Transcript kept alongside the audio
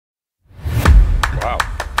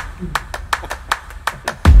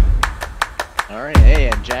All right. Hey,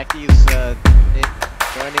 and Jackie's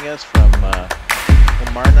joining us from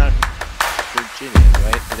Kilmarnock, Virginia,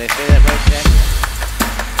 right? Did I say that right, Jackie?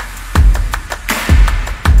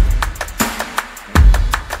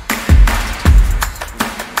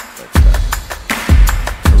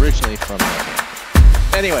 But, originally from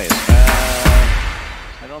anyways,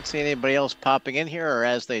 I don't see anybody else popping in here, or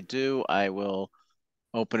as they do, I will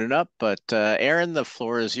open it up. But Aaron, the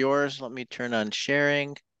floor is yours. Let me turn on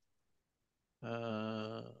sharing.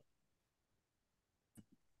 I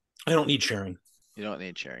don't need sharing. You don't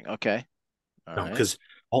need sharing. Okay. All No, right. because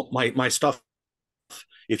all my stuff,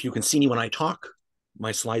 if you can see me when I talk,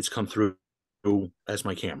 my slides come through as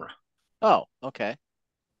my camera. Oh, okay.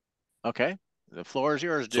 Okay. The floor is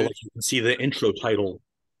yours, So dude. like you can see the intro title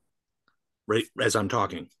right as I'm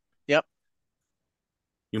talking. Yep.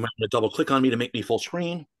 You might want to double click on me to make me full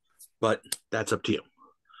screen, but that's up to you.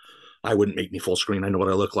 I wouldn't make me full screen. I know what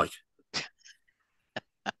I look like.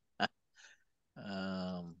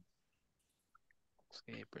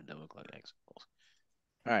 Escape or double click examples.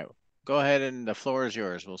 All right. Go ahead and the floor is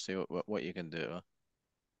yours. We'll see what you can do.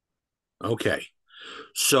 Okay.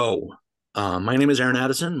 So my name is Aaron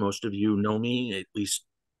Addison. Most of you know me, at least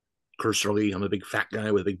cursorily. I'm a big fat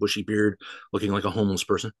guy with a big bushy beard, looking like a homeless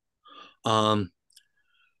person. Um,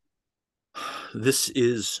 this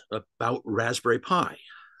is about Raspberry Pi.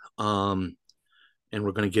 And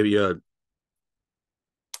we're going to give you a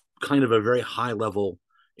kind of a very high level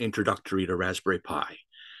introductory to Raspberry Pi.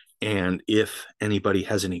 And if anybody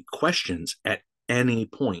has any questions at any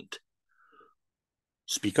point,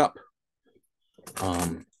 speak up.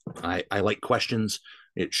 I like questions.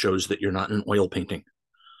 It shows that you're not an oil painting.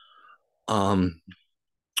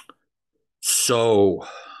 So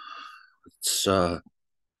let's go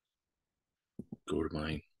to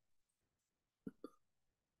my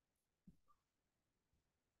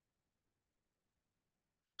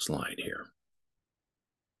slide here.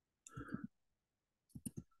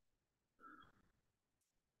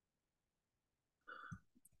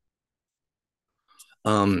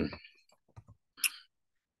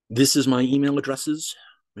 This is my email addresses: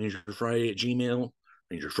 Major Friday at Gmail,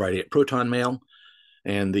 Major Friday at Proton Mail,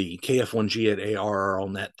 and the KF1G at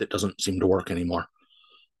ARRLnet that doesn't seem to work anymore.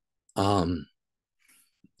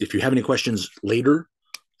 If you have any questions later,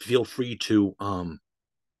 feel free to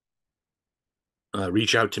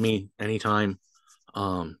reach out to me anytime.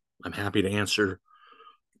 I'm happy to answer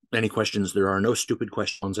any questions. There are no stupid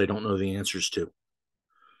questions I don't know the answers to.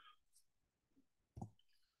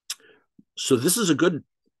 So this is a good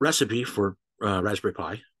recipe for Raspberry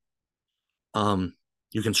Pi.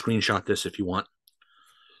 You can screenshot this if you want.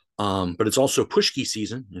 But it's also push key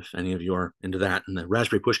season, if any of you are into that. And the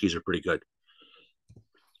Raspberry push keys are pretty good.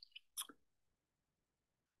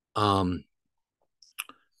 So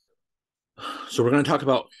we're going to talk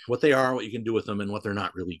about what they are, what you can do with them, and what they're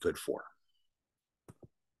not really good for.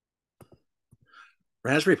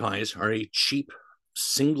 Raspberry Pis are a cheap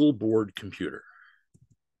single board computer.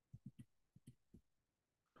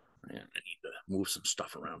 And I need to move some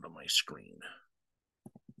stuff around on my screen.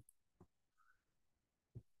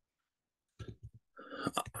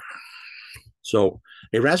 So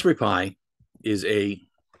a Raspberry Pi is a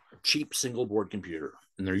cheap single board computer,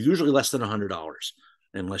 and they're usually less than $100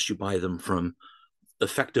 unless you buy them from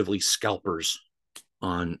effectively scalpers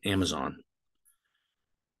on Amazon.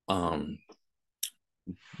 What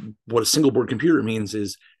a single board computer means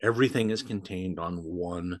is everything is contained on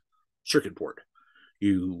one circuit board.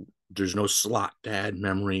 There's no slot to add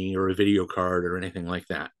memory or a video card or anything like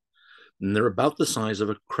that. And they're about the size of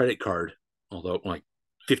a credit card, although like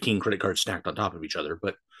 15 credit cards stacked on top of each other,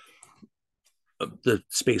 but the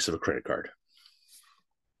space of a credit card.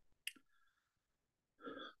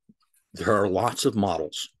 There are lots of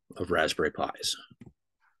models of Raspberry Pis.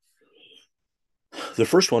 The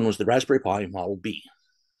first one was the Raspberry Pi Model B.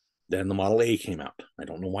 Then the Model A came out. I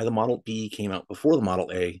don't know why the Model B came out before the Model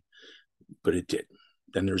A, but it did.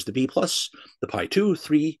 Then there's the B plus, the Pi 2,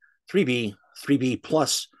 3, 3B, 3B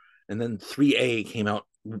plus, and then 3A came out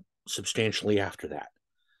substantially after that.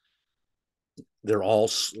 They're all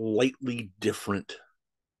slightly different,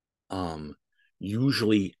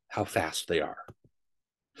 usually how fast they are.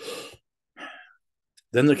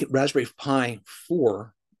 Then the Raspberry Pi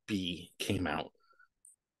 4B came out.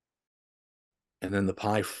 And then the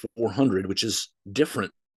Pi 400, which is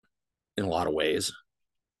different in a lot of ways.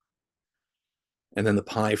 And then the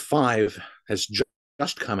Pi 5 has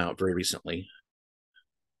just come out very recently.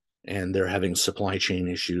 And they're having supply chain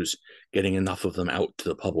issues getting enough of them out to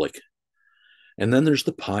the public. And then there's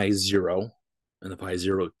the Pi 0 and the Pi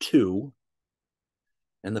 02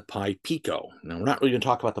 and the Pi Pico. Now, we're not really going to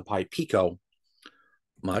talk about the Pi Pico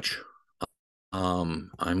much.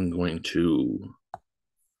 I'm going to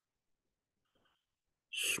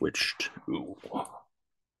switch to.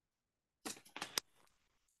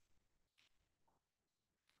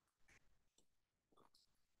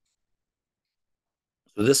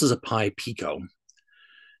 So this is a Pi Pico.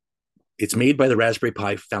 It's made by the Raspberry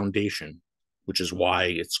Pi Foundation, which is why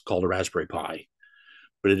it's called a Raspberry Pi.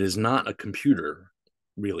 But it is not a computer,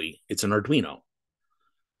 really. It's an Arduino.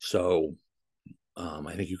 So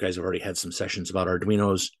I think you guys have already had some sessions about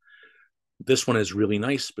Arduinos. This one is really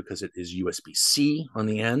nice because it is USB-C on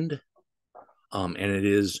the end, and it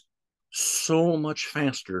is so much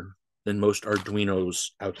faster than most Arduinos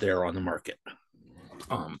out there on the market.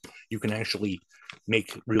 You can actually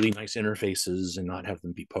make really nice interfaces and not have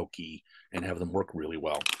them be pokey and have them work really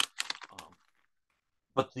well.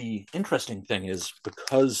 But the interesting thing is,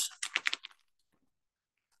 because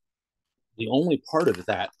the only part of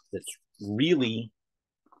that that's really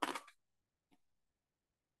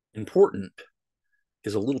important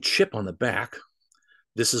is a little chip on the back.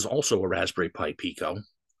 This is also a Raspberry Pi Pico,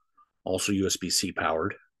 also USB-C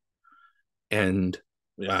powered. And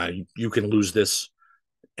you can lose this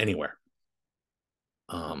anywhere.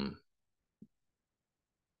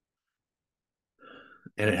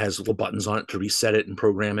 And it has little buttons on it to reset it and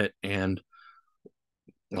program it, and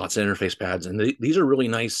lots of interface pads. And these are really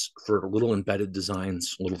nice for little embedded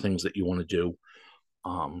designs, little things that you want to do.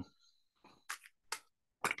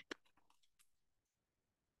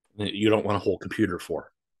 That you don't want a whole computer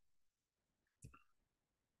for.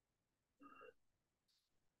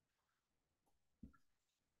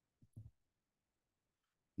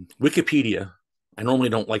 Wikipedia. I normally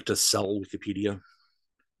don't like to sell Wikipedia,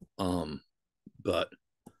 but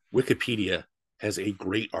Wikipedia has a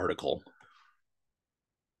great article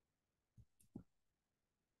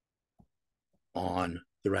on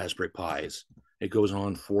the Raspberry Pis. It goes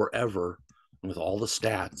on forever with all the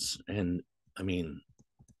stats and, I mean,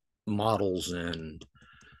 models, and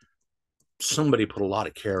somebody put a lot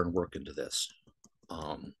of care and work into this.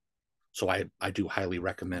 So I do highly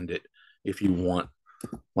recommend it if you want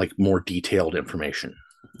like more detailed information.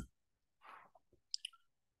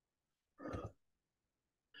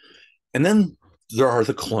 And then there are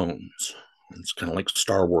the clones. It's kind of like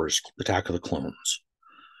Star Wars, Attack of the Clones.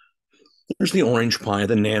 There's the Orange Pi,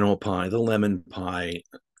 the Nano Pi, the Lemon Pi,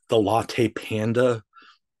 the Latte Panda,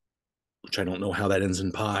 which I don't know how that ends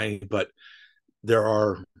in Pi, but there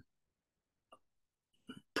are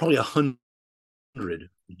probably 100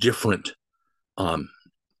 different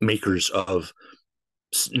makers of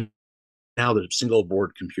now the single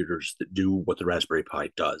board computers that do what the Raspberry Pi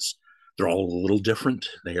does. They're all a little different.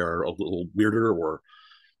 They are a little weirder, or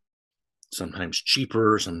sometimes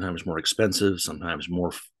cheaper, sometimes more expensive, sometimes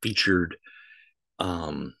more featured.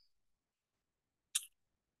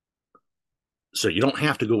 So you don't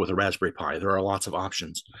have to go with a Raspberry Pi. There are lots of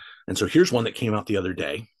options. And so here's one that came out the other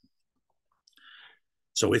day.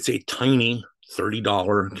 So it's a tiny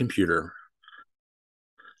 $30 computer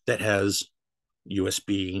that has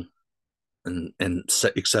USB and et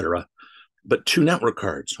cetera, but 2 network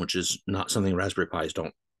cards, which is not something Raspberry Pis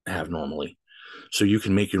don't have normally. So you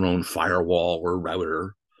can make your own firewall or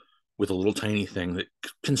router with a little tiny thing that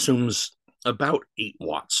consumes about 8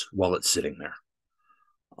 watts while it's sitting there.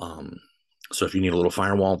 So if you need a little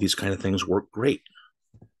firewall, these kind of things work great.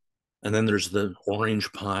 And then there's the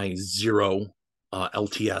Orange Pi Zero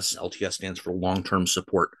LTS. LTS stands for long-term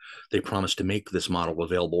support. They promised to make this model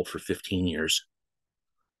available for 15 years.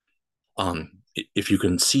 If you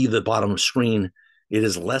can see the bottom of the screen, it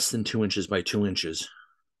is less than 2 inches by 2 inches,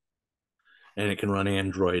 and it can run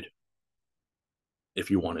Android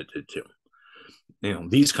if you wanted it to. You know,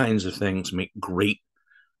 these kinds of things make great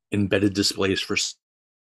embedded displays for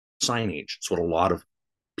signage. It's what a lot of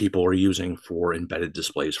people are using for embedded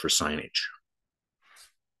displays for signage.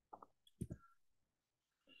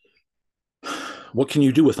 What can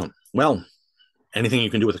you do with them? Well, anything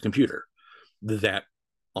you can do with a computer that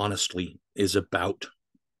honestly is about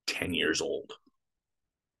 10 years old.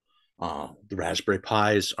 The Raspberry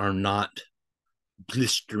Pis are not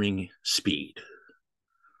blistering speed.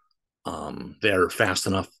 They're fast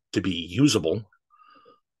enough to be usable,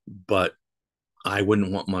 but I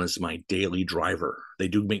wouldn't want one as my daily driver. They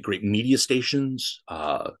do make great media stations,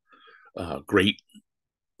 great.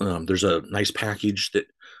 There's a nice package that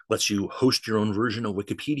lets you host your own version of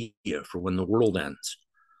Wikipedia for when the world ends.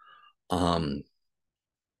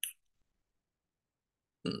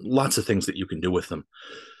 Lots of things that you can do with them.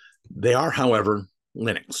 They are, however,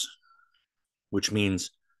 Linux, which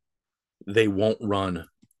means they won't run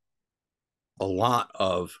a lot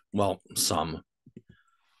of, well, some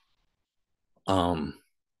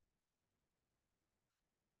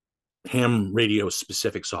ham radio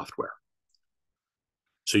specific software.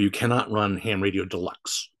 So you cannot run Ham Radio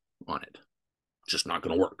Deluxe on it. It's just not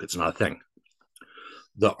going to work. It's not a thing.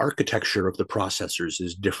 The architecture of the processors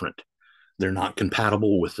is different. They're not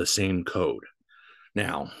compatible with the same code.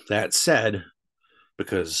 Now, that said,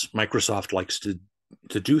 because Microsoft likes to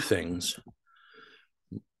do things,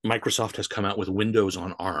 Microsoft has come out with Windows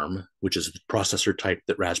on ARM, which is the processor type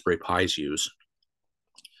that Raspberry Pis use.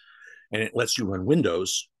 And it lets you run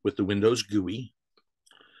Windows with the Windows GUI,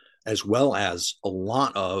 as well as a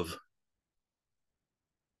lot of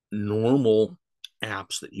normal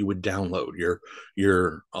apps that you would download.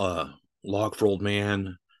 Your Log for Old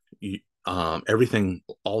Man, everything,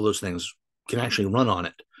 all those things can actually run on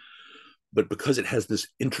it. But because it has this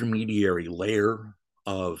intermediary layer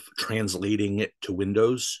of translating it to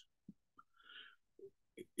Windows,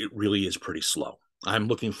 it really is pretty slow. I'm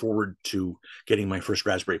looking forward to getting my first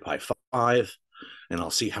Raspberry Pi 5, and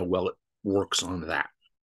I'll see how well it works on that.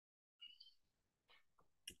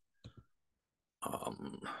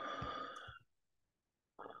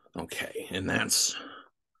 Okay, and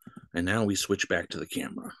now we switch back to the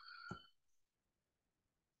camera.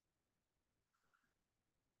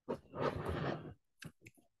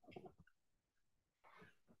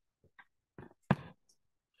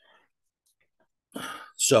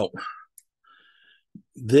 So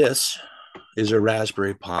this is a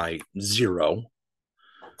Raspberry Pi Zero.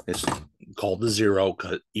 It's called the Zero,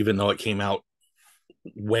 even though it came out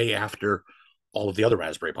way after all of the other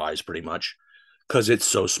Raspberry Pis, pretty much, because it's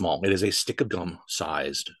so small. It is a stick of gum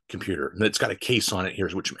sized computer, and it's got a case on it here,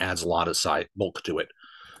 which adds a lot of bulk to it.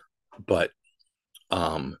 But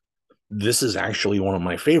this is actually one of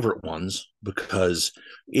my favorite ones because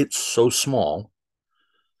it's so small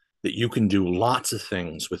that you can do lots of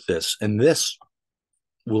things with this. And this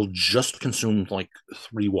will just consume like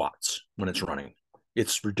 3 watts when it's running.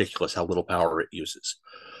 It's ridiculous how little power it uses.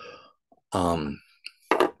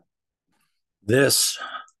 This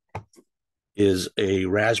is a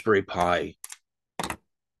Raspberry Pi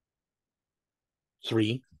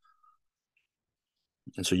 3.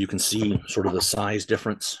 And so you can see sort of the size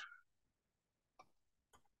difference.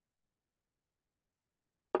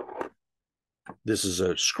 This is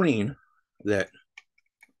a screen that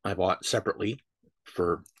I bought separately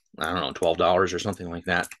for, I don't know, $12 or something like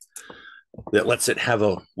that, that lets it have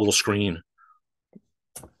a little screen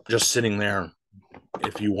just sitting there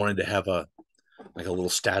if you wanted to have a little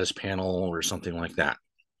status panel or something like that.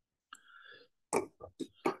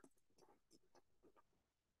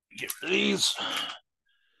 Get rid of these.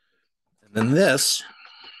 And then this,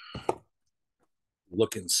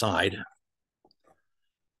 look inside.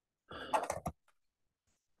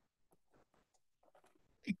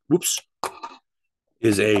 Whoops.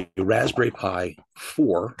 Is a Raspberry Pi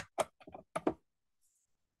 4.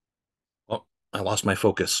 Oh, I lost my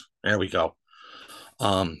focus. There we go.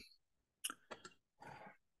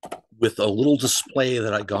 With a little display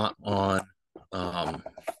that I got on,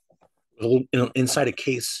 inside a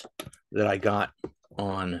case that I got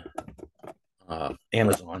on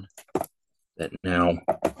Amazon that now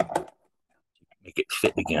make it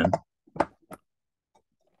fit again.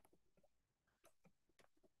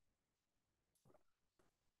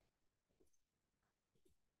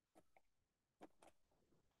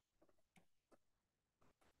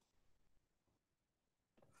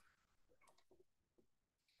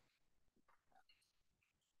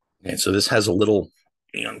 And so this has a little,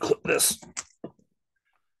 unclip this.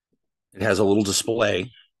 It has a little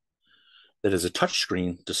display that is a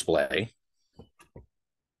touchscreen display.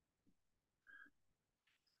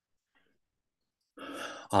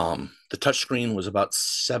 The touchscreen was about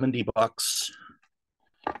 $70,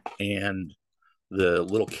 and the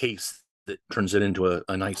little case that turns it into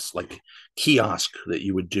a nice like kiosk that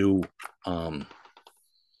you would do, that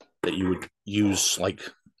you would use like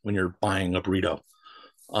when you're buying a burrito,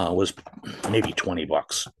 was maybe $20.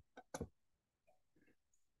 Let's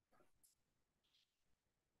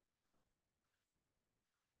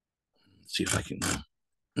see if I can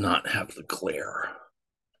not have the glare.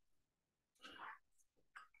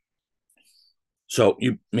 So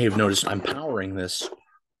you may have noticed I'm powering this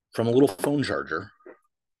from a little phone charger.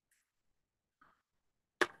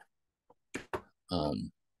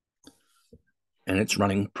 And it's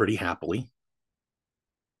running pretty happily.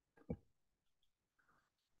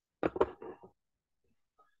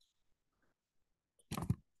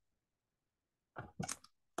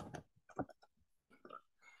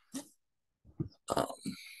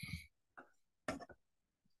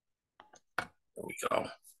 There we go.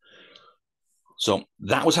 So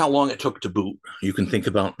that was how long it took to boot. You can think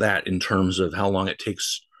about that in terms of how long it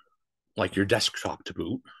takes like your desktop to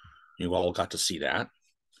boot. You all got to see that.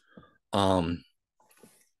 Um,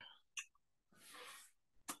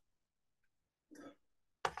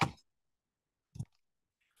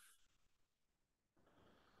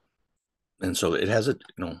 and so it has a,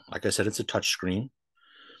 like I said, it's a touch screen.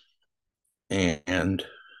 And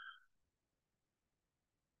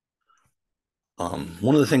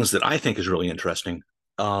one of the things that I think is really interesting,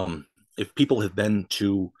 if people have been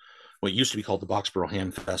to what used to be called the Boxborough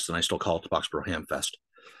Ham Fest, and I still call it the Boxborough Ham Fest,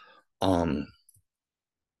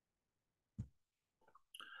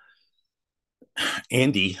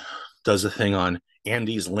 Andy does a thing on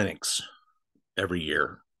Andy's Linux every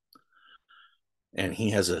year. And he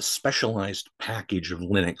has a specialized package of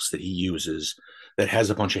Linux that he uses that has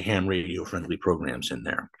a bunch of ham radio friendly programs in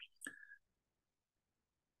there.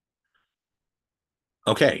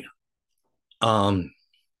 Okay.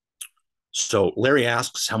 So Larry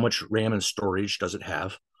asks, how much RAM and storage does it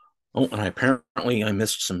have? Oh, and I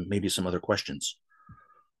missed maybe some other questions.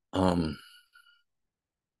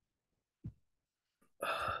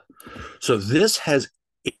 So this has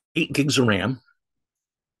 8 gigs of RAM.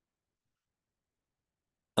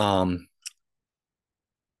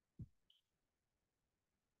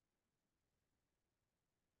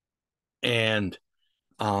 And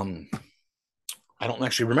I don't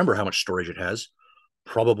actually remember how much storage it has.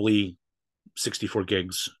 Probably 64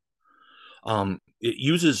 gigs. It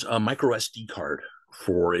uses a micro SD card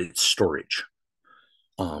for its storage.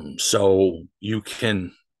 So you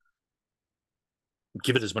can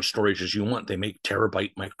give it as much storage as you want. They make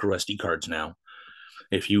terabyte micro SD cards now.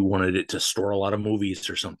 If you wanted it to store a lot of movies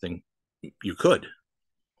or something, you could,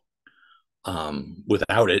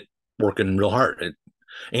 without it working real hard.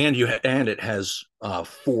 And it has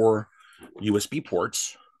 4 USB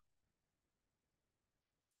ports.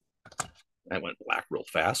 That went black real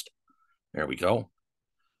fast. There we go.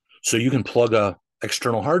 So you can plug a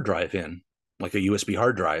external hard drive in, like a USB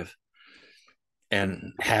hard drive,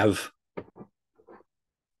 and have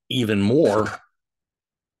even more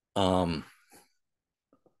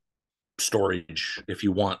storage if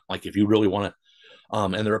you want. Like if you really want to.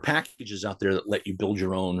 And there are packages out there that let you build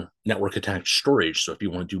your own network attached storage. So if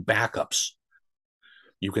you want to do backups,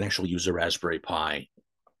 you can actually use a Raspberry Pi,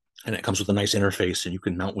 and it comes with a nice interface, and you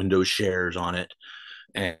can mount Windows shares on it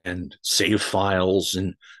and save files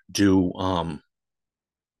and do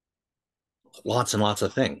lots and lots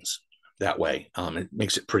of things that way. It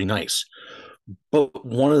makes it pretty nice. But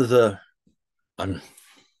one of the, I'm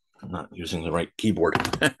not using the right keyboard.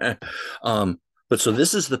 But so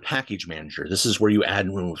this is the package manager. This is where you add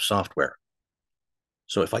and remove software.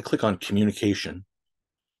 So if I click on communication,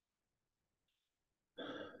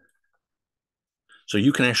 so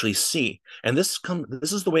you can actually see, and this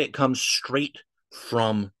is the way it comes straight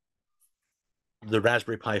from the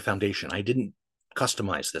Raspberry Pi Foundation. I didn't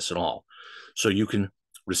customize this at all. So you can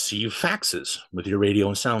receive faxes with your radio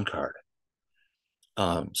and sound card.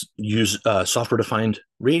 Use software-defined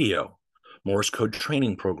radio, Morse code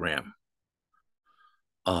training program,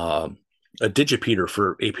 a digipeater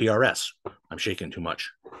for APRS. I'm shaking too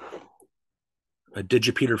much. A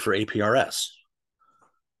digipeater for APRS.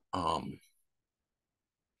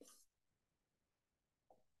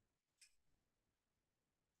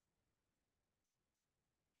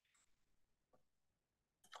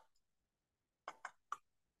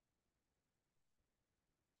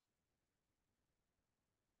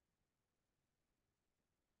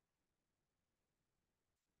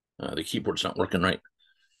 The keyboard's not working right.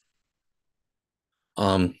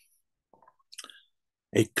 A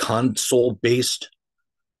console-based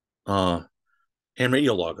ham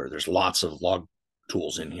radio logger. There's lots of log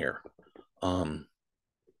tools in here. Ham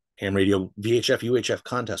radio VHF, UHF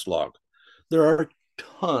contest log. There are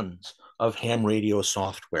tons of ham radio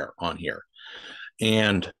software on here.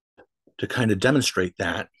 And to kind of demonstrate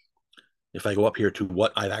that, if I go up here to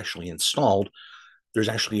what I've actually installed, there's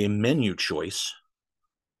actually a menu choice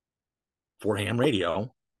for ham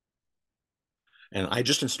radio. And I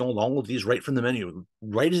just installed all of these right from the menu,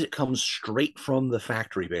 right as it comes straight from the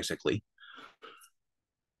factory, basically.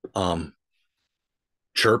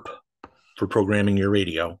 Chirp for programming your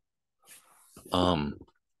radio. A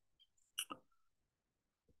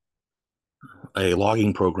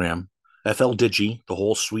logging program, FL Digi, the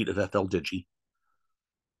whole suite of FL Digi.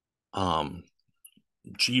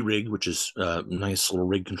 G-Rig, which is a nice little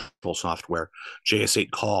rig control software. JS8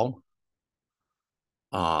 Call.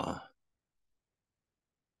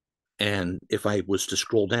 And if I was to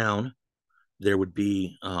scroll down, there would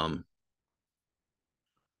be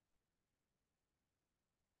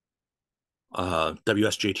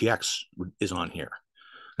WSJTX is on here.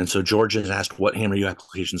 And so George has asked, what ham radio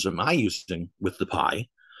applications am I using with the Pi?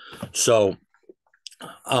 So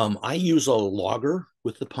I use a logger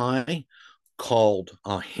with the Pi called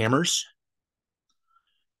Hammers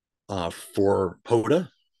for POTA.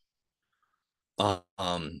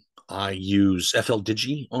 I use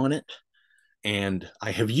FLDigi on it, and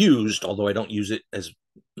I have used, although I don't use it as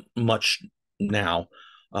much now,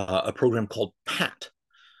 a program called PAT,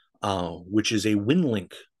 which is a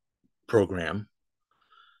WinLink program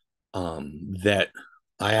that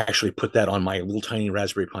I actually put that on my little tiny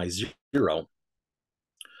Raspberry Pi Zero,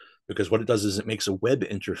 because what it does is it makes a web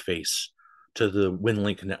interface to the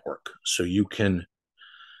WinLink network. So you can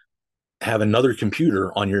have another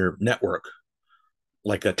computer on your network,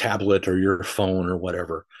 like a tablet or your phone or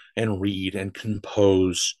whatever, and read and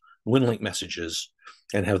compose WinLink messages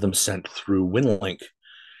and have them sent through WinLink.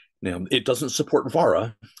 Now, it doesn't support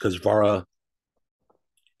Vara because Vara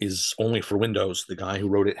is only for Windows. The guy who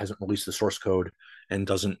wrote it hasn't released the source code and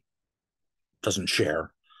doesn't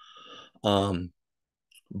share.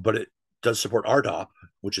 But it does support RDOP,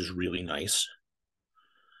 which is really nice.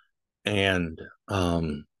 And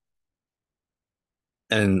I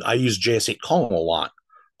use JS8 Call a lot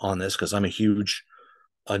on this because I'm a huge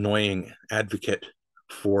annoying advocate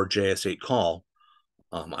for JS8 Call.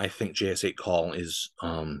 I think JS8 Call is,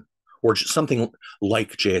 or something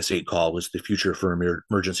like JS8 Call is the future for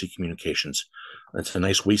emergency communications. It's a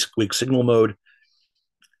nice weak signal mode,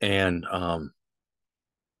 and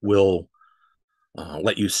will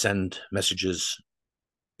let you send messages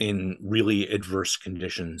in really adverse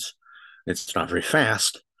conditions. It's not very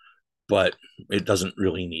fast, but it doesn't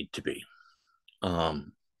really need to be.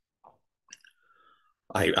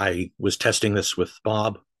 I was testing this with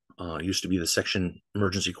Bob, used to be the section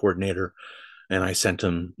emergency coordinator, and I sent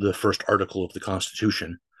him the first article of the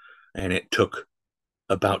Constitution, and it took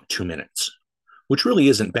about 2 minutes, which really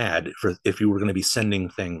isn't bad for if you were going to be sending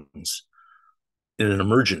things in an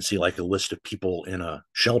emergency, like a list of people in a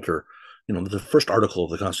shelter. The first article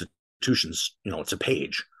of the Constitution's, it's a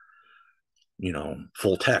page,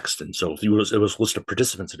 full text. And so if it was a list of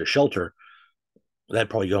participants at a shelter, that'd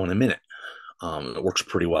probably go in a minute. It works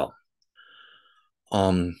pretty well.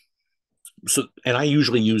 So, and I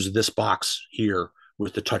usually use this box here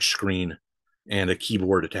with the touch screen and a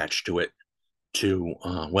keyboard attached to it to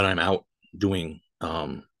when I'm out doing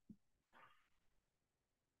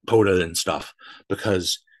POTA and stuff,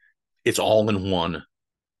 because it's all in one.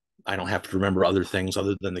 I don't have to remember other things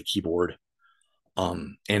other than the keyboard.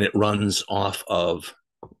 And it runs off of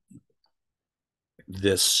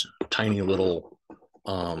this tiny little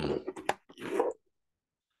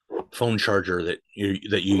phone charger that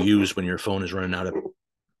you use when your phone is running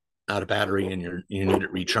out of battery and you need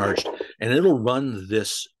it recharged. And it'll run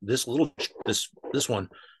this one.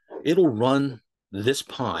 It'll run this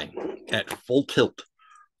Pi at full tilt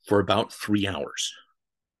for about 3 hours,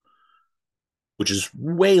 which is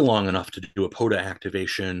way long enough to do a POTA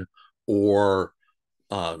activation or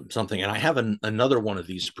something. And I have another one of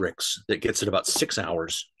these bricks that gets it about 6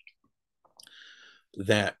 hours,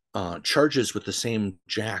 that charges with the same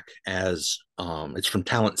jack as, it's from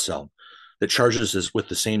Talent Cell, that charges with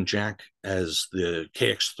the same jack as the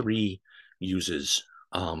KX3 uses,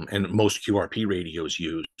 and most QRP radios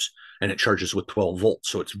use, and it charges with 12 volts.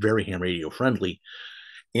 So it's very ham radio friendly.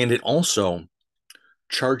 And it also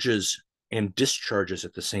charges and discharges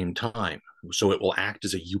at the same time. So it will act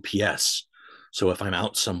as a UPS. So if I'm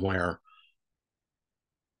out somewhere,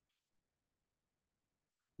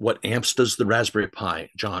 what amps does the Raspberry Pi,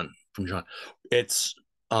 John? It's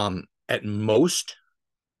at most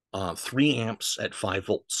 3 amps at 5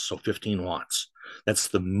 volts, so 15 watts. That's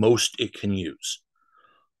the most it can use,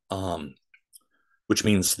 which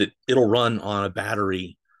means that it'll run on a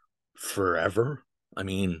battery forever. I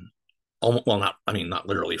mean, not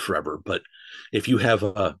literally forever, but if you have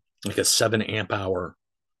like a 7 amp hour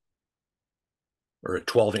or a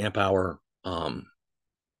 12 amp hour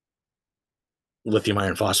lithium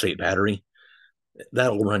iron phosphate battery,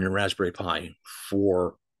 that'll run your Raspberry Pi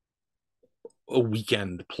for a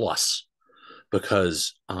weekend plus,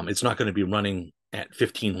 because it's not going to be running at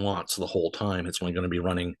 15 watts the whole time. It's only going to be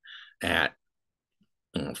running at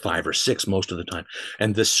 5 or 6 most of the time.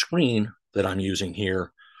 And this screen that I'm using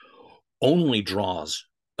here only draws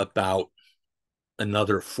about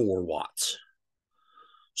another 4 watts.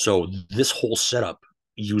 So this whole setup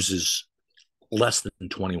uses less than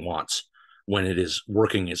 20 watts when it is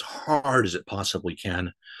working as hard as it possibly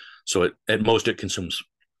can. So at most it consumes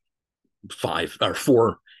 5 or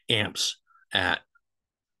 4 amps at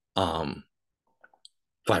 5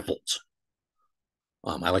 volts.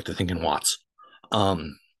 I like to think in watts.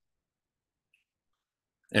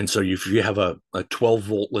 And so if you have a 12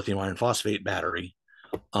 volt lithium iron phosphate battery,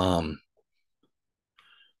 Um,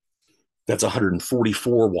 that's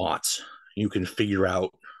 144 watts. You can figure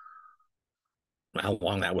out how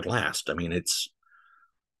long that would last. I mean, it's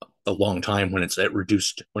a long time when it's at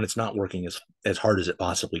reduced, when it's not working as hard as it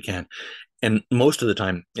possibly can. And most of the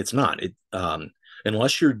time it's not.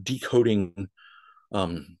 Unless you're decoding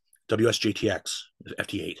WSJTX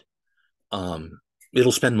FT8,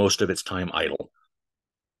 it'll spend most of its time idle.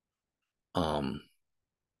 Um,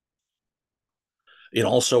 it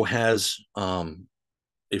also has,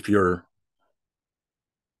 if you're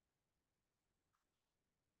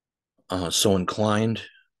so inclined,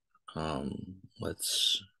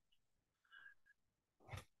 let's,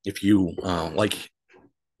 if you like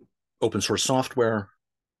open source software,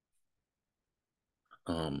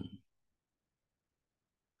 um,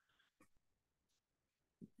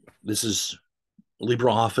 this is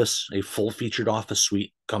LibreOffice, a full featured Office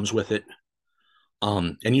suite comes with it.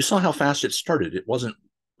 And you saw how fast it started. It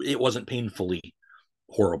wasn't painfully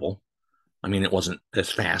horrible. I mean, it wasn't as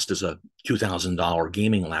fast as a $2,000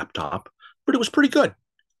 gaming laptop, but it was pretty good.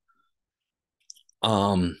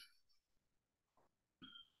 Um,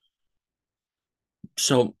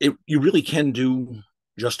 so you really can do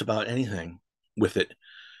just about anything with it.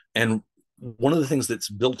 And one of the things that's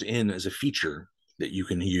built in as a feature that you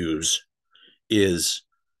can use is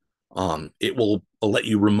it will let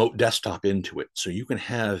you remote desktop into it. So you can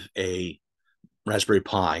have a Raspberry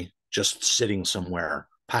Pi just sitting somewhere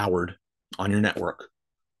powered on your network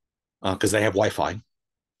because they have Wi-Fi,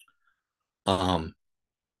 and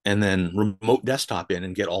then remote desktop in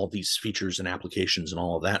and get all these features and applications and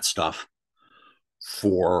all of that stuff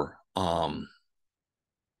for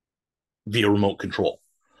via remote control.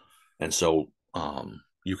 And so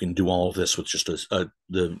you can do all of this with just a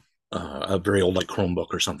very old like Chromebook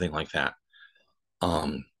or something like that.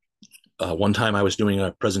 One time I was doing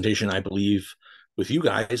a presentation, I believe, with you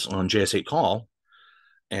guys on JS8 Call,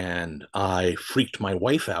 and I freaked my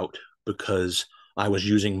wife out because I was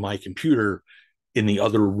using my computer in the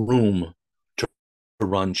other room to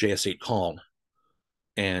run JS8 Call,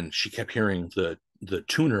 and she kept hearing the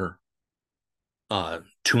tuner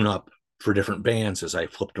tune up for different bands as I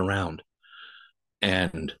flipped around,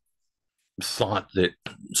 and thought that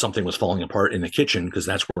something was falling apart in the kitchen because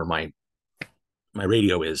that's where my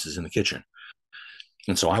radio is in the kitchen.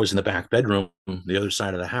 And so I was in the back bedroom, the other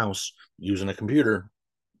side of the house, using a computer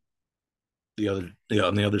on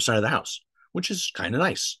the other side of the house, which is kind of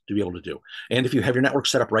nice to be able to do. And if you have your network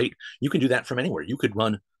set up right, you can do that from anywhere. You could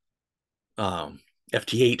run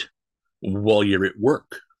FT8 while you're at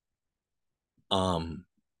work,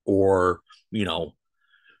 or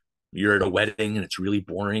you're at a wedding and it's really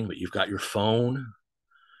boring, but you've got your phone.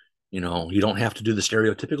 You don't have to do the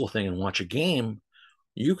stereotypical thing and watch a game.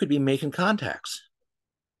 You could be making contacts,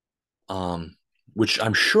 which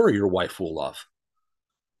I'm sure your wife will love.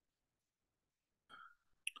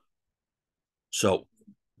 So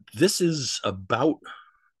this is about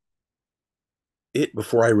it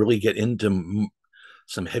before I really get into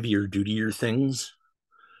some heavier, dutier things.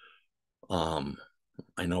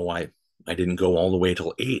 I know I didn't go all the way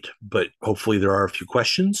till 8, but hopefully there are a few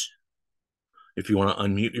questions. If you want to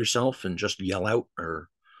unmute yourself and just yell out or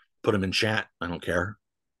put them in chat, I don't care.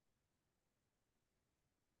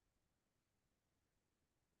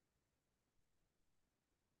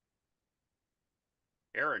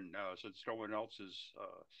 Aaron, since no one else is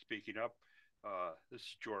speaking up, this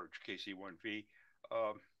is George, KC1V.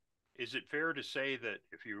 Is it fair to say that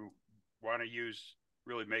if you want to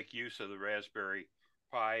really make use of the Raspberry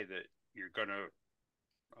Pi, that you're going to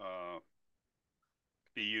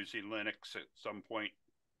be using Linux at some point?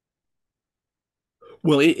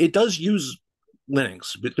 Well, it does use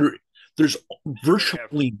Linux, but there's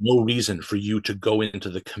virtually no reason for you to go into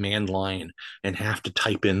the command line and have to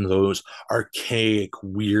type in those archaic,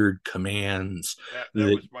 weird commands. That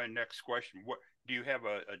was my next question. What do you have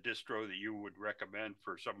a distro that you would recommend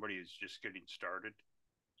for somebody who's just getting started?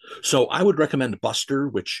 So I would recommend Buster,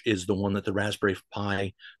 which is the one that the Raspberry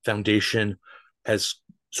Pi Foundation has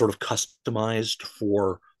sort of customized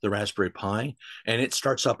for the Raspberry Pi, and it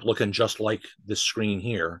starts up looking just like this screen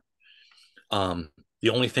here. The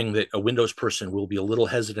only thing that a Windows person will be a little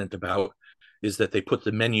hesitant about is that they put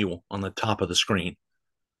the menu on the top of the screen.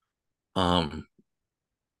 But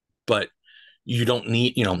you don't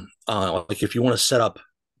need, like if you want to set up,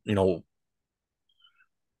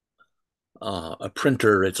 a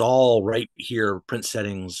printer, it's all right here, print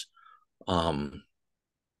settings. You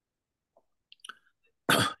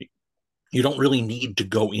don't really need to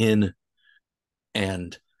go in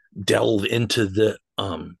and delve into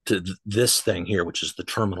this thing here, which is the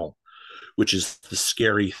terminal. which is the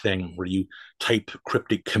scary thing where you type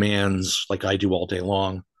cryptic commands like I do all day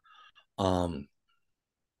long, um,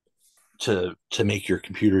 to make your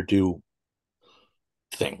computer do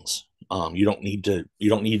things. You don't need to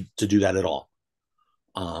do that at all.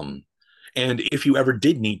 Um, and if you ever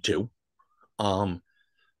did need to, um,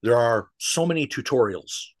 there are so many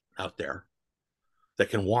tutorials out there that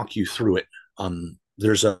can walk you through it.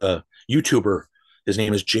 There's a YouTuber, his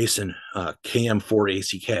name is Jason,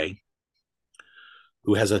 KM4ACK,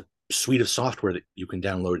 who has a suite of software that you can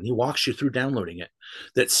download, and he walks you through downloading it,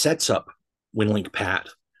 that sets up WinLink Pat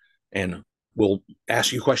and will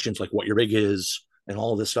ask you questions like what your rig is and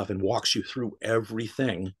all of this stuff, and walks you through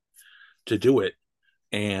everything to do it.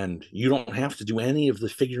 And you don't have to do any of the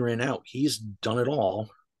figuring out. He's done it all.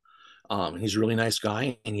 He's a really nice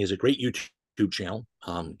guy, and he has a great YouTube channel,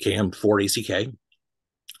 KM4ACK.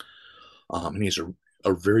 And he's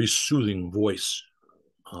a very soothing voice.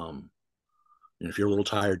 And if you're a little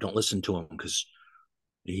tired, don't listen to him because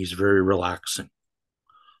he's very relaxing.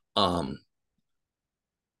 And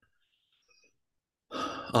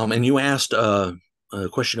you asked a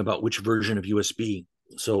question about which version of USB.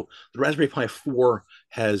 So the Raspberry Pi 4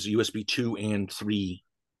 has USB 2 and 3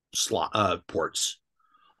 ports.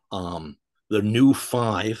 The new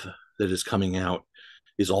 5 that is coming out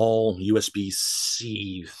is all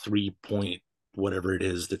USB-C 3 point whatever it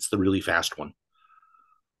is. That's the really fast one.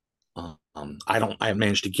 I haven't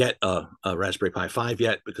managed to get a Raspberry Pi 5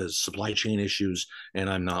 yet because supply chain issues, and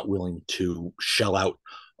I'm not willing to shell out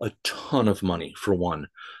a ton of money for one,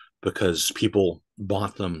 because people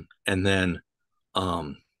bought them and then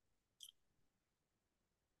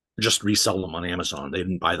just resell them on Amazon. They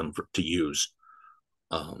didn't buy them to use,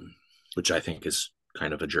 which I think is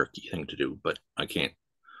kind of a jerky thing to do, but I can't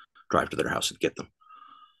drive to their house and get them.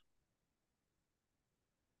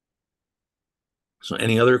 So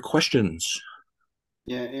any other questions?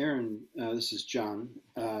 Yeah, Aaron, this is John.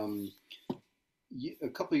 A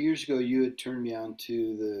couple of years ago, you had turned me on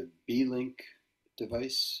to the B-Link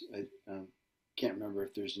device. I can't remember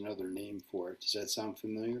if there's another name for it. Does that sound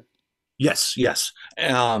familiar? Yes, yes.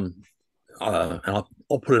 And I'll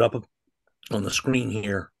put it up on the screen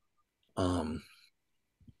here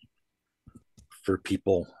for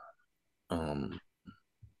people.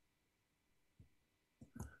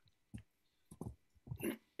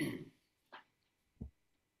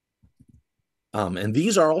 And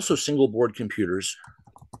these are also single board computers.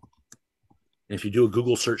 And if you do a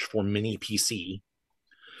Google search for mini PC,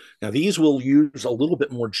 now these will use a little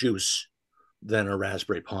bit more juice than a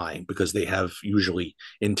Raspberry Pi because they have usually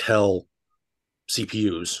Intel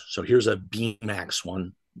CPUs. So here's a BMax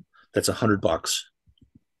one that's $100.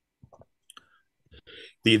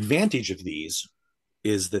 The advantage of these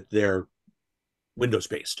is that they're Windows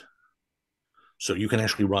based. So you can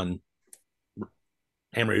actually run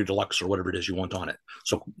Ham Radio Deluxe or whatever it is you want on it.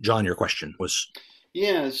 So John, your question was?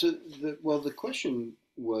 Yeah, so the question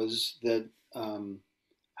was that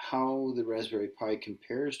how the Raspberry Pi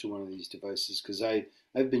compares to one of these devices, because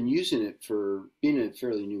I've been using it for being a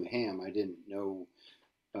fairly new ham. I didn't know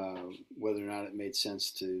whether or not it made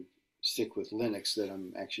sense to stick with Linux that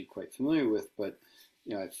I'm actually quite familiar with, but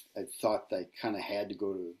I thought I kind of had to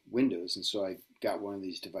go to Windows, and so I got one of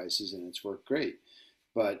these devices, and it's worked great.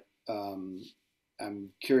 But I'm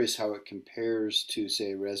curious how it compares to,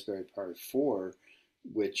 say, Raspberry Pi 4,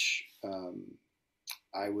 which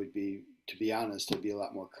to be honest, I'd be a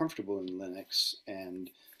lot more comfortable in Linux. And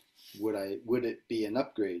would it be an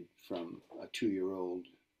upgrade from a 2-year-old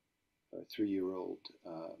or 3-year-old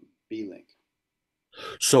B-Link?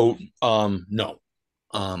 So no,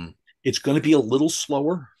 it's going to be a little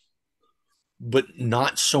slower, but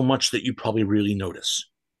not so much that you probably really notice.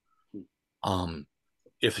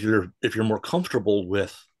 If you're more comfortable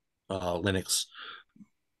with Linux,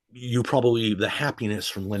 the happiness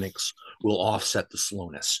from Linux will offset the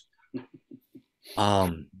slowness.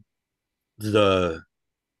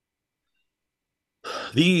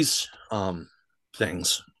 These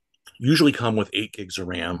things usually come with 8 gigs of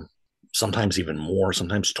RAM, sometimes even more,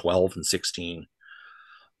 sometimes 12 and 16.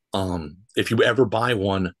 If you ever buy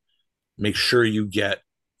one, make sure you get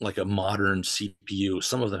like a modern CPU.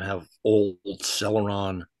 Some of them have old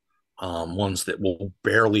Celeron ones that will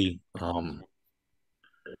barely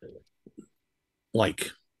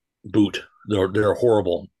like boot. They're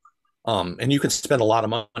horrible. And you can spend a lot of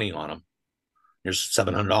money on them. There's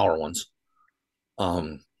 $700 ones.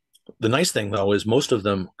 The nice thing though is most of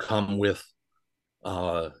them come with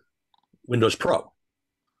Windows Pro.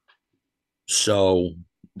 So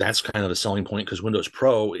that's kind of a selling point because Windows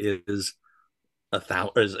Pro is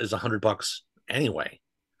 $100 anyway.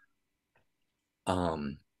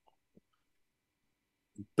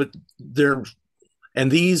 but they're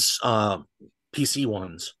and these PC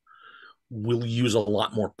ones will use a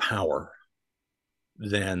lot more power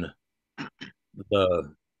than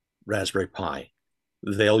the Raspberry Pi.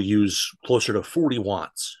 They'll use closer to 40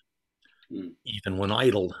 watts, even when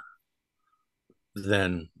idled,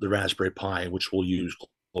 than the Raspberry Pi, which will use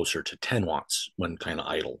closer to 10 watts when kind of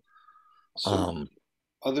idle. So,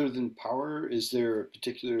 other than power, is there a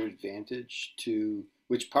particular advantage to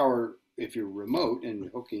which power, if you're remote and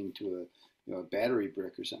hooking to a battery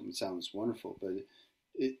brick or something, sounds wonderful. But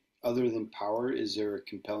other than power, is there a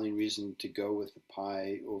compelling reason to go with the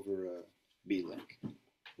Pi over a B-Link?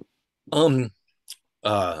 Um,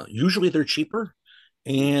 Usually they're cheaper,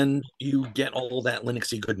 and you get all that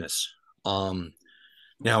Linuxy goodness.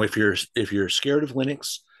 Now, if you're scared of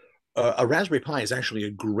Linux, a Raspberry Pi is actually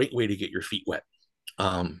a great way to get your feet wet.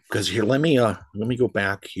 Because here, let me go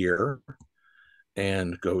back here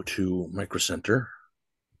and go to Micro Center.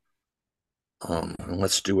 And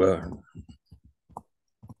let's do a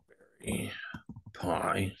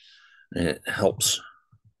Pi, and it helps.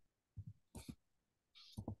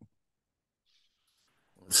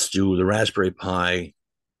 Let's do the Raspberry Pi.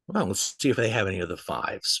 Well, let's see if they have any of the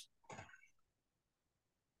fives.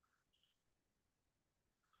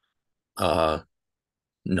 No.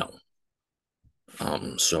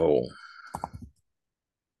 So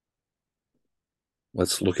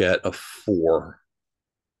let's look at a 4.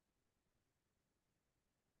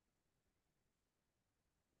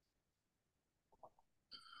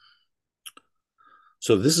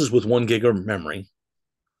 So this is with 1 gig of memory.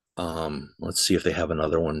 Let's see if they have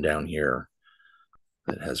another one down here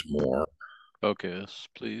that has more. Focus,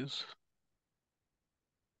 please.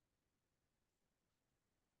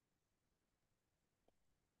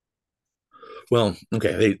 Well,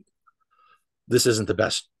 okay, this isn't the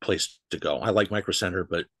best place to go. I like Micro Center,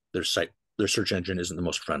 but their search engine isn't the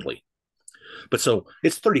most friendly. But so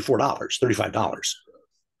it's $34,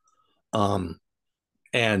 $35.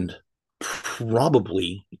 And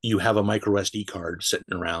probably you have a micro SD card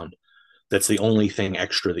sitting around. That's the only thing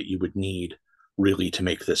extra that you would need really to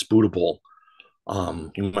make this bootable.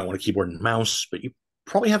 You might want a keyboard and mouse, but you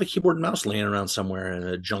probably have a keyboard and mouse laying around somewhere in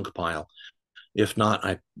a junk pile. If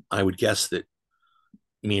not, I would guess that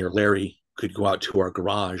me or Larry could go out to our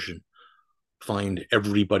garage and find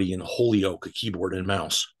everybody in Holyoke a keyboard and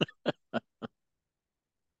mouse.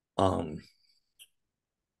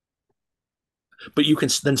 But you can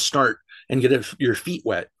then start and get your feet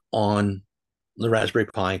wet on the Raspberry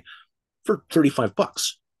Pi for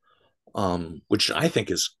 $35, which I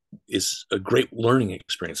think is a great learning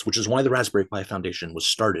experience. Which is why the Raspberry Pi Foundation was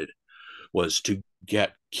started, was to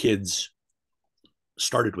get kids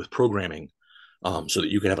started with programming, so that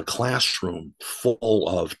you could have a classroom full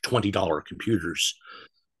of $20 computers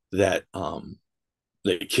that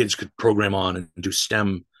that kids could program on and do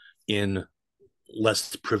STEM in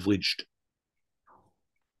less privileged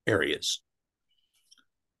areas.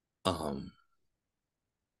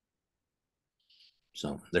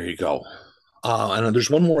 So there you go. And there's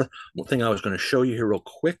one more thing I was going to show you here real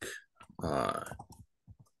quick.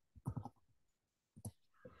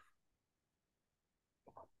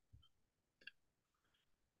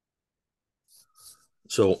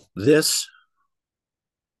 So this,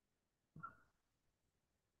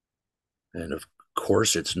 and of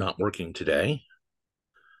course it's not working today.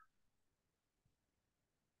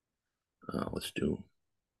 Let's do.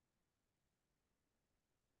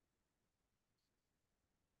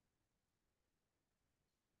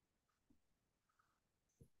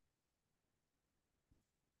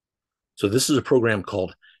 So this is a program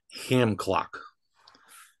called Ham Clock.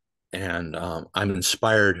 And I'm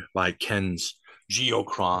inspired by Ken's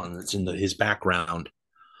geochron that's in his background.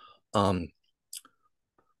 Geochrons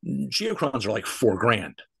are like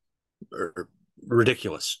 $4,000, or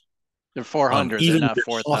ridiculous. They're 400. They're Even not their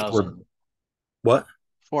 4,000. What?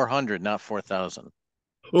 400, not 4,000.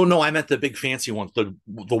 Oh no, I meant the big fancy ones, the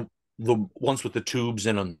ones with the tubes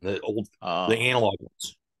in them, the analog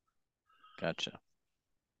ones. Gotcha.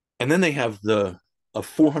 And then they have a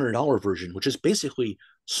 $400 version, which is basically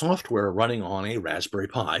software running on a Raspberry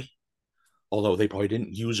Pi, although they probably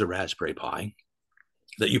didn't use a Raspberry Pi,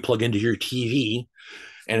 that you plug into your TV,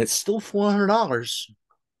 and it's still $400,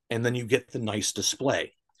 and then you get the nice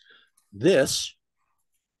display. This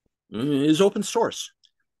is open source.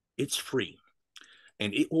 It's free,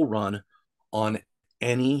 and it will run on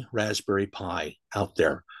any Raspberry Pi out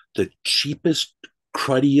there. The cheapest,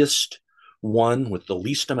 cruddiest one with the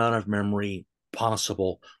least amount of memory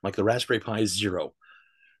possible, like the Raspberry Pi Zero,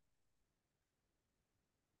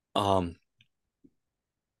 will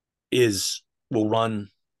run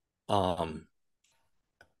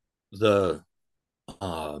the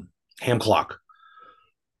ham clock,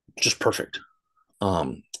 just perfect.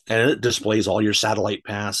 And it displays all your satellite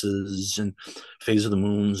passes and phase of the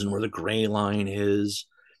moons and where the gray line is.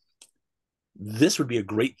 This would be a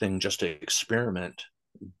great thing just to experiment.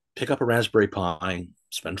 Pick up a Raspberry Pi,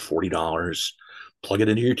 spend $40, plug it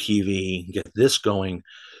into your TV, get this going,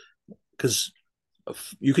 because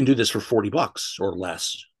you can do this for $40 or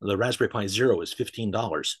less. The Raspberry Pi Zero is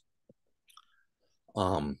 $15.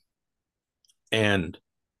 And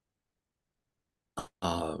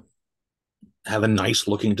have a nice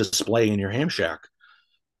looking display in your ham shack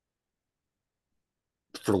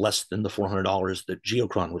for less than the $400 that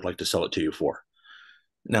Geochron would like to sell it to you for.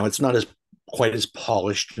 Now, it's not as quite as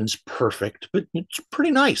polished and as perfect, but it's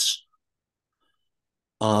pretty nice.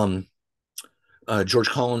 George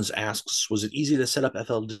Collins asks, was it easy to set up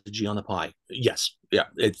FLDG on the Pi? Yes. Yeah.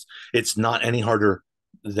 It's not any harder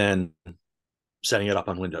than setting it up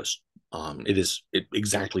on Windows. It is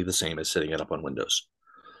exactly the same as setting it up on Windows.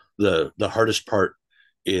 The hardest part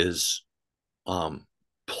is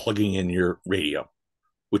plugging in your radio,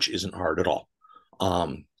 which isn't hard at all.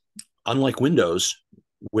 Unlike Windows,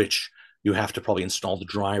 which you have to probably install the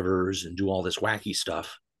drivers and do all this wacky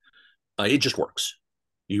stuff, it just works.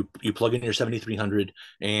 You plug in your 7300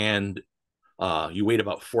 and you wait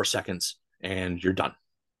about 4 seconds and you're done.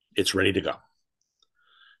 It's ready to go.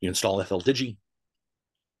 You install FLDigi,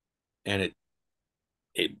 and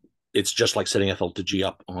it's just like setting FLDigi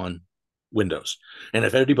up on Windows. And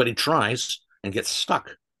if anybody tries and gets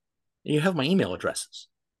stuck, you have my email addresses.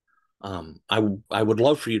 I would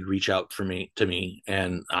love for you to reach out to me,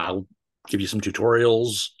 and I'll give you some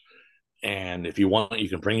tutorials. And if you want, you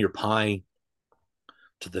can bring your Pi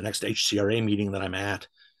to the next HCRA meeting that I'm at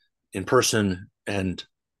in person, and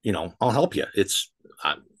I'll help you.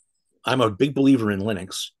 I'm a big believer in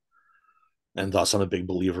Linux, and thus I'm a big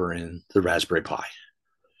believer in the Raspberry Pi.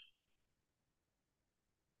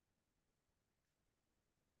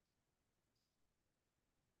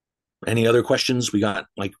 Any other questions? We got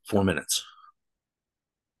like 4 minutes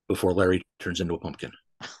before Larry turns into a pumpkin.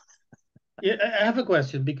 Yeah, I have a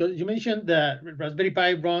question, because you mentioned that Raspberry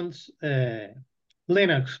Pi runs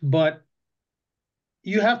Linux, but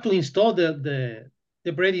you have to install the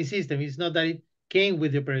operating system. It's not that it came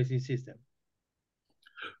with the operating system.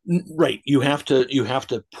 Right. You have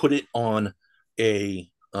to put it on a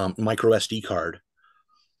micro SD card.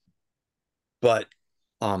 But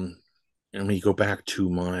let me go back to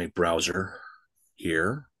my browser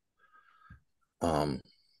here.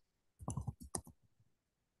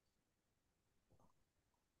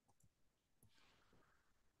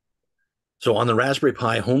 So on the Raspberry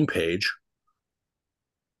Pi homepage,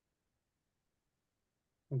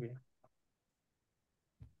 Okay.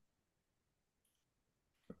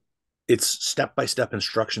 it's step-by-step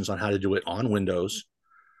instructions on how to do it on Windows.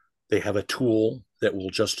 They have a tool that will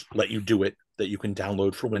just let you do it, that you can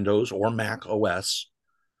download for Windows or Mac OS.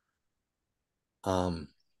 And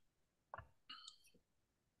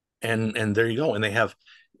there you go. And they have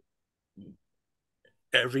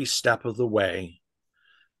every step of the way.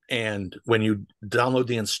 And when you download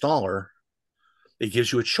the installer, it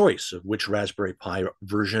gives you a choice of which Raspberry Pi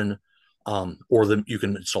version, or you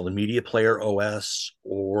can install the Media Player OS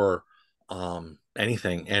or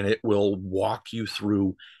anything, and it will walk you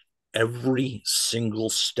through every single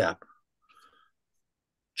step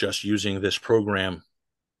just using this program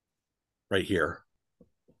right here.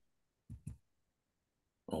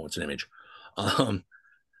 Oh, it's an image. And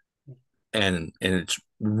it's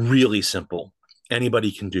really simple.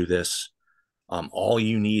 Anybody can do this. All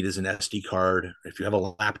you need is an SD card. If you have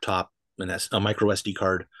a laptop, a micro SD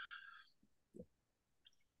card,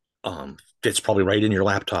 fits probably right in your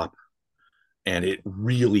laptop. And it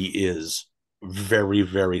really is very,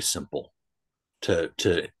 very simple to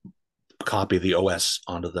copy the OS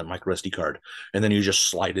onto the micro SD card. And then you just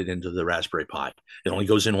slide it into the Raspberry Pi. It only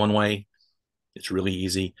goes in one way. It's really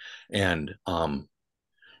easy. And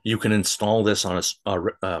you can install this on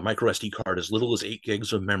a micro SD card as little as 8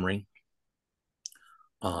 gigs of memory.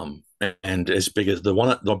 And as big as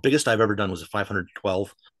the biggest I've ever done was a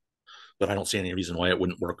 512, but I don't see any reason why it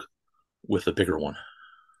wouldn't work with a bigger one.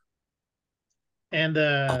 And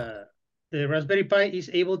the Raspberry Pi is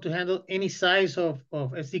able to handle any size of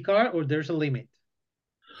SD card, or there's a limit?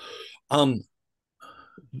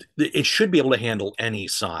 It should be able to handle any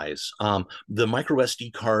size. The micro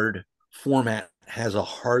SD card format has a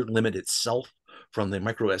hard limit itself from the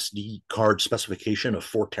micro SD card specification of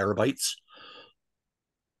 4 terabytes.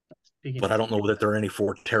 But I don't know that there are any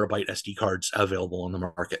 4 terabyte SD cards available on the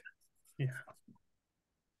market. Yeah.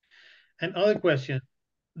 Another question.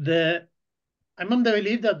 I'm on the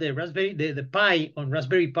belief that the Pi on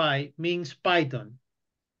Raspberry Pi means Python.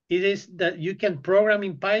 It is that you can program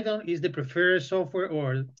in Python is the preferred software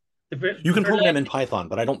or the You can preferred program in language. Python,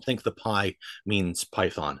 but I don't think the Pi means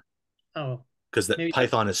Python Oh, because that maybe.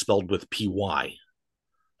 Python is spelled with PY.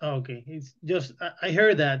 Oh, okay, it's just I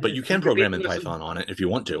heard that. But you can program in Python on it if you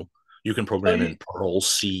want to. You can Oh, program in Perl,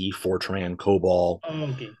 C, Fortran, COBOL,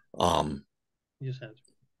 okay, um, just answer.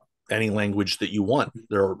 any language that you want.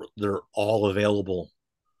 They're all available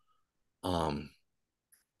for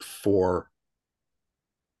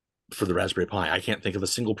the Raspberry Pi. I can't think of a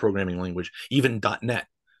single programming language. Even .NET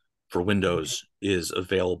for Windows is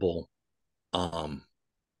available on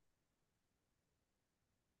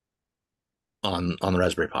the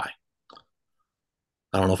Raspberry Pi.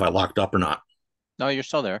 I don't know if I locked up or not. No, you're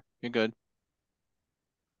still there. You're good.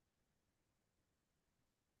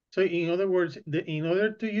 So in other words, in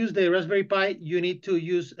order to use the Raspberry Pi, you need to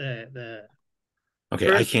use the Okay,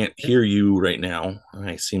 first. I can't hear you right now.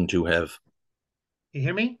 I seem to have. You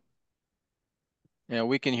hear me? Yeah,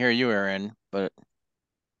 we can hear you, Aaron, but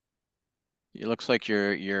it looks like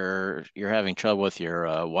you're having trouble with your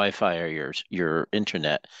Wi-Fi or your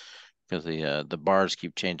internet because the bars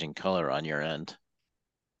keep changing color on your end.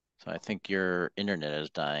 So I think your internet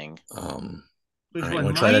is dying. All Which right, you one?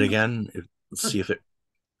 want to try that Mine? again? Let's see if it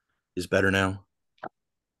is better now.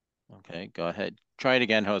 Okay, go ahead. Try it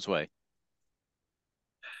again, Josue.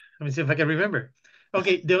 Let me see if I can remember.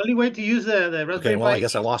 Okay, the only way to use the Okay, Raspberry well, Pi. I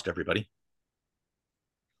guess I lost everybody.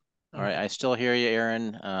 All right, Okay. I still hear you,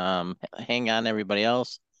 Aaron. Hang on, everybody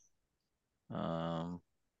else.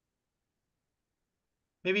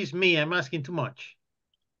 Maybe it's me. I'm asking too much.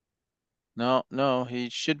 No, he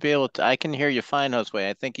should be able to. I can hear you fine, Josue.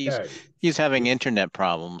 I think Yeah, he's having internet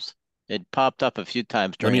problems. It popped up a few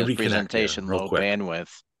times Let during me his reconnect here presentation, real low quick.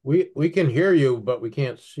 bandwidth. we can hear you, but we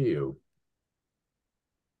can't see you.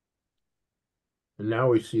 And now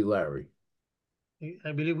we see Larry.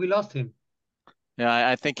 I believe we lost him. Yeah,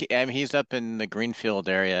 I think I mean, he's up in the Greenfield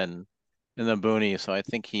area and in the boonies, so I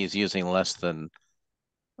think he's using less than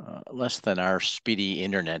our speedy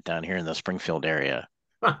internet down here in the Springfield area.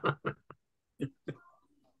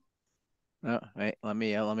 Oh, wait, let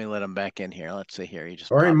me let him back in here. Let's see here. He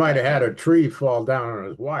just Or he popped might have back had in. a tree fall down on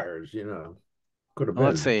his wires, you know. Could have Well,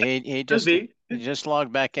 let's been. see. Could be. He just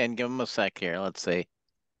logged back in. Give him a sec here. Let's see.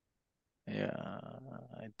 Yeah,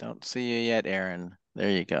 I don't see you yet, Aaron. There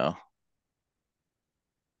you go.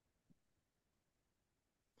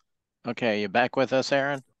 Okay, you back with us,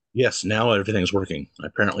 Aaron? Yes, now everything's working.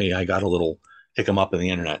 Apparently, I got a little hiccup up in the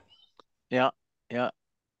internet. Yeah, yeah.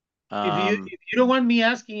 If you don't want me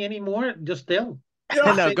asking anymore, just tell.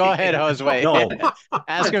 Yeah. No, go ahead, Josue. No,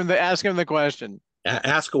 Ask him the question.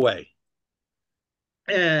 ask away.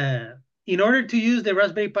 In order to use the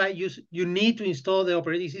Raspberry Pi, you need to install the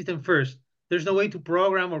operating system first. There's no way to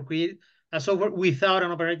program or create a software without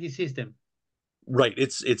an operating system. Right,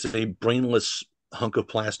 it's a brainless hunk of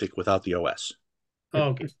plastic without the OS. Oh,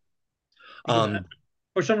 okay. Because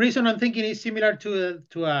for some reason, I'm thinking it's similar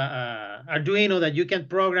to a Arduino that you can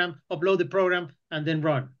program, upload the program, and then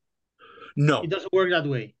run. No, It doesn't work that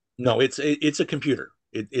way. no, it's a computer.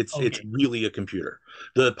 It's Okay. really a computer.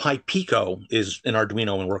 The Pi Pico is an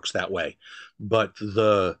Arduino and works that way, but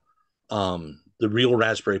the real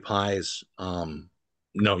Raspberry Pis,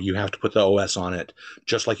 no, you have to put the OS on it,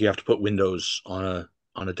 just like you have to put Windows on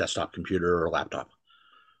a desktop computer or a laptop.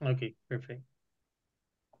 Okay, perfect.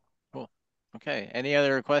 Cool. Okay. Any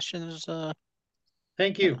other questions?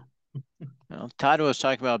 Thank you. Well, Todd was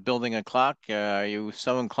talking about building a clock. Are you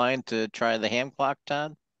so inclined to try the ham clock,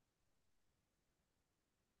 Todd?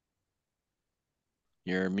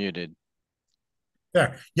 You're muted.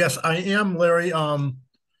 Yeah, yes, I am, Larry. I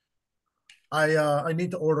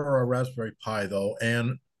need to order a Raspberry Pi though,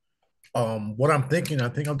 and what I'm thinking, I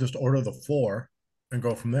think I'll just order the 4 and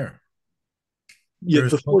go from there. Yeah,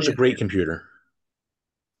 There's the 4 is a plenty great computer.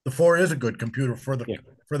 The 4 is a good computer for Yeah.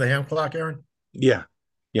 the hand clock, Aaron. Yeah,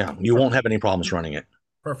 yeah, you won't have any problems running it.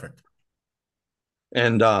 Perfect.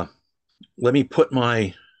 And let me put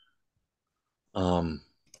my um,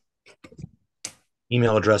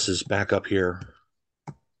 email addresses back up here.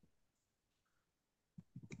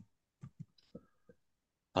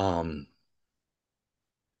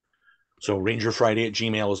 So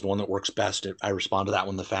rangerfriday@gmail is the one that works best. I respond to that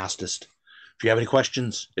one the fastest. If you have any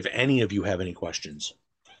questions, if any of you have any questions,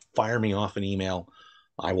 fire me off an email.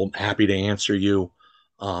 I will happy to answer you.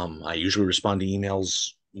 I usually respond to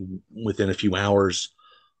emails within a few hours.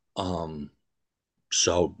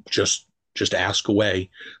 So just ask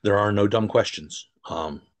away. There are no dumb questions.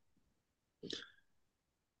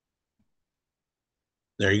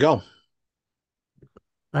 There you go.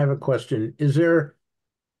 I have a question. Is there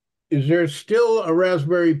still a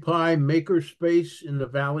Raspberry Pi makerspace in the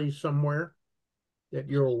valley somewhere that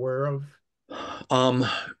you're aware of? Um,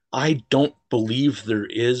 I don't believe there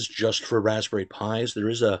is just for Raspberry Pis. There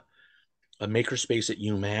is a makerspace at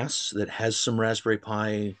UMass that has some Raspberry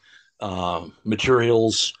Pi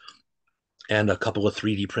materials and a couple of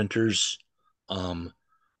 3D printers. Um,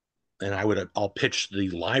 and I'll pitch the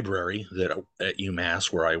library that at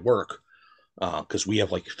UMass where I work because we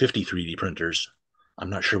have like 50 3D printers. I'm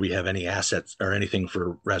not sure we have any assets or anything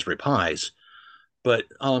for Raspberry Pis, but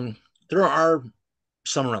there are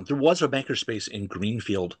some around. There was a makerspace in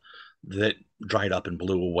Greenfield that dried up and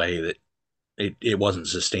blew away. That it wasn't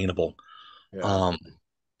sustainable. Yeah.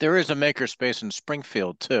 There is a makerspace in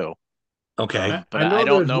Springfield too. Okay. But I know I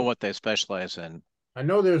don't there's know what they specialize in. I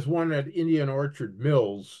know there's one at Indian Orchard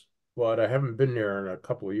Mills, but I haven't been there in a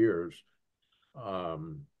couple of years.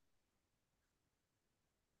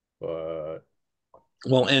 But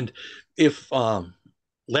Well, and if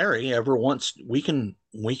Larry ever wants, we can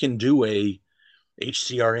do a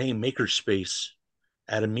HCRA makerspace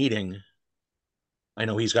at a meeting. I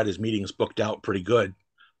know he's got his meetings booked out pretty good,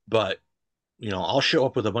 but I'll show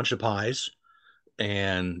up with a bunch of pies,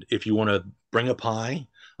 and if you want to bring a pie,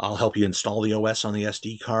 I'll help you install the OS on the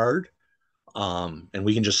SD card, and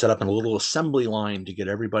we can just set up a little assembly line to get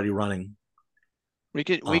everybody running.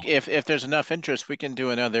 If there's enough interest, we can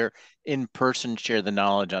do another in-person share the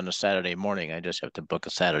knowledge on a Saturday morning. I just have to book a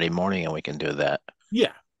Saturday morning and we can do that.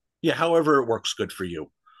 Yeah. Yeah, however it works good for you.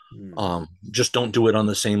 Just don't do it on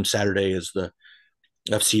the same Saturday as the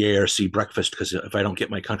FCARC breakfast, because if I don't get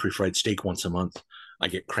my country fried steak once a month, I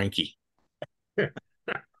get cranky. good.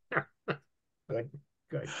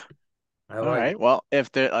 All right. Well, if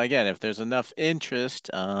there's enough interest,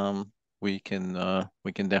 we can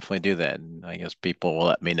definitely do that. And I guess people will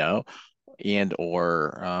let me know, and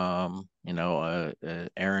or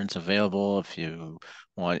Aaron's available if you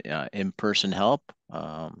want in-person help.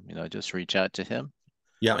 Just reach out to him.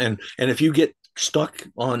 Yeah, and if you get stuck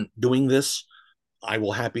on doing this, I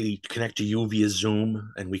will happily connect to you via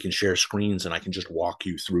Zoom, and we can share screens, and I can just walk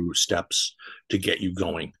you through steps to get you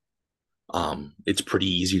going. It's pretty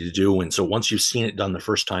easy to do, and so once you've seen it done the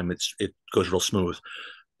first time, it goes real smooth.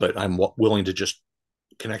 But I'm willing to just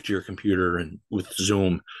connect to your computer and with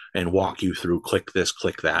Zoom and walk you through. Click this,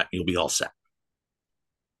 click that. You'll be all set.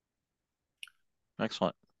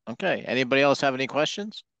 Excellent. Okay. Anybody else have any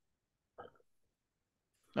questions?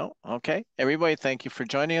 No? Okay. Everybody, thank you for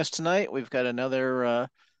joining us tonight. We've got another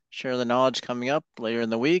Share the Knowledge coming up later in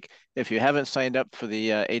the week. If you haven't signed up for the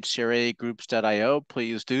HCRA groups.io,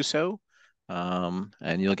 please do so.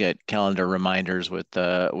 And you'll get calendar reminders with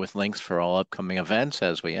links for all upcoming events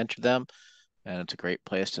as we enter them. And it's a great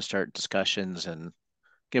place to start discussions and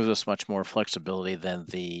gives us much more flexibility than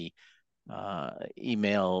the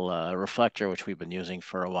email reflector, which we've been using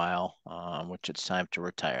for a while, which it's time to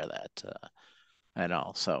retire that and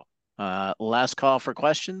all. So last call for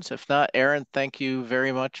questions. If not, Aaron, thank you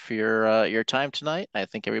very much for your time tonight. I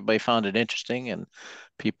think everybody found it interesting and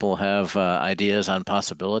people have ideas on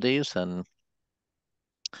possibilities, and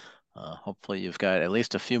hopefully you've got at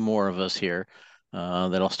least a few more of us here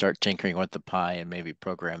that'll start tinkering with the pie and maybe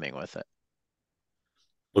programming with it.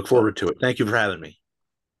 Look forward to it. Thank you for having me.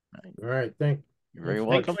 All right. You're very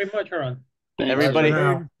welcome. Thanks very much, Aaron.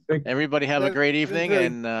 Everybody have a great evening,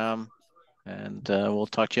 and we'll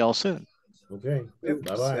talk to you all soon. Okay.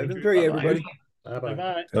 Bye-bye. 7-3, everybody.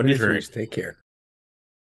 Bye-bye. Don't Take care.